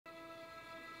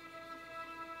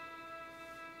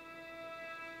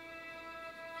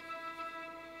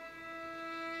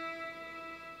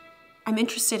I'm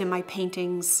interested in my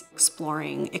paintings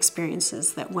exploring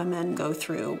experiences that women go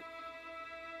through.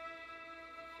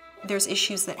 There's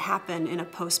issues that happen in a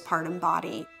postpartum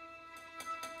body,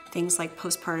 things like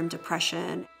postpartum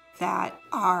depression, that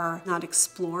are not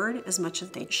explored as much as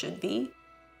they should be.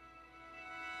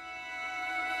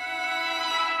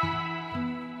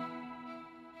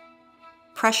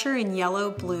 Pressure in Yellow,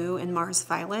 Blue, and Mars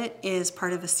Violet is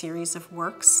part of a series of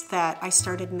works that I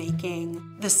started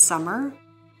making this summer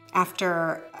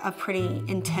after a pretty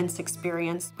intense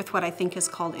experience with what I think is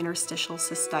called interstitial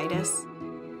cystitis.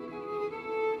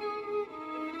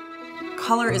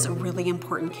 Color is a really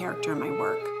important character in my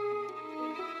work.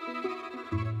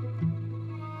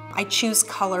 I choose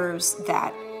colors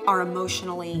that are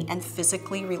emotionally and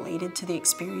physically related to the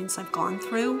experience I've gone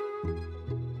through.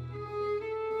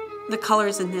 The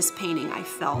colors in this painting I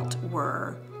felt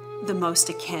were the most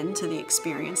akin to the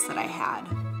experience that I had.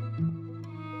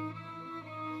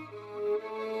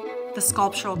 The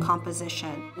sculptural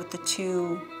composition with the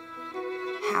two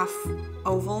half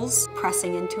ovals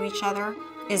pressing into each other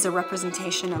is a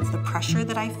representation of the pressure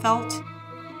that I felt.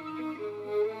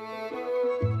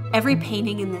 Every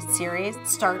painting in this series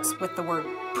starts with the word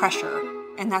pressure,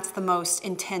 and that's the most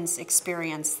intense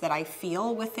experience that I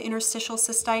feel with the interstitial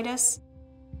cystitis.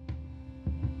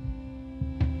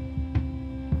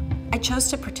 I chose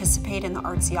to participate in the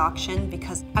Artsy auction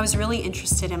because I was really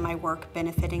interested in my work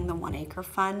benefiting the One Acre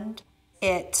Fund.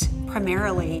 It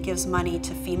primarily gives money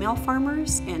to female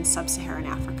farmers in sub-Saharan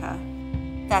Africa.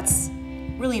 That's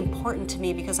really important to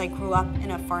me because I grew up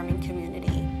in a farming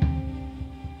community.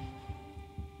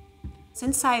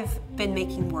 Since I've been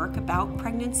making work about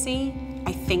pregnancy,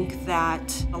 I think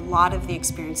that a lot of the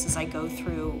experiences I go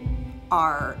through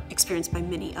are experienced by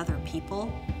many other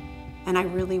people, and I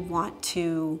really want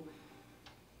to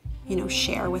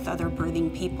share with other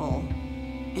birthing people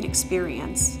an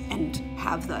experience and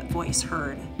have that voice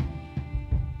heard.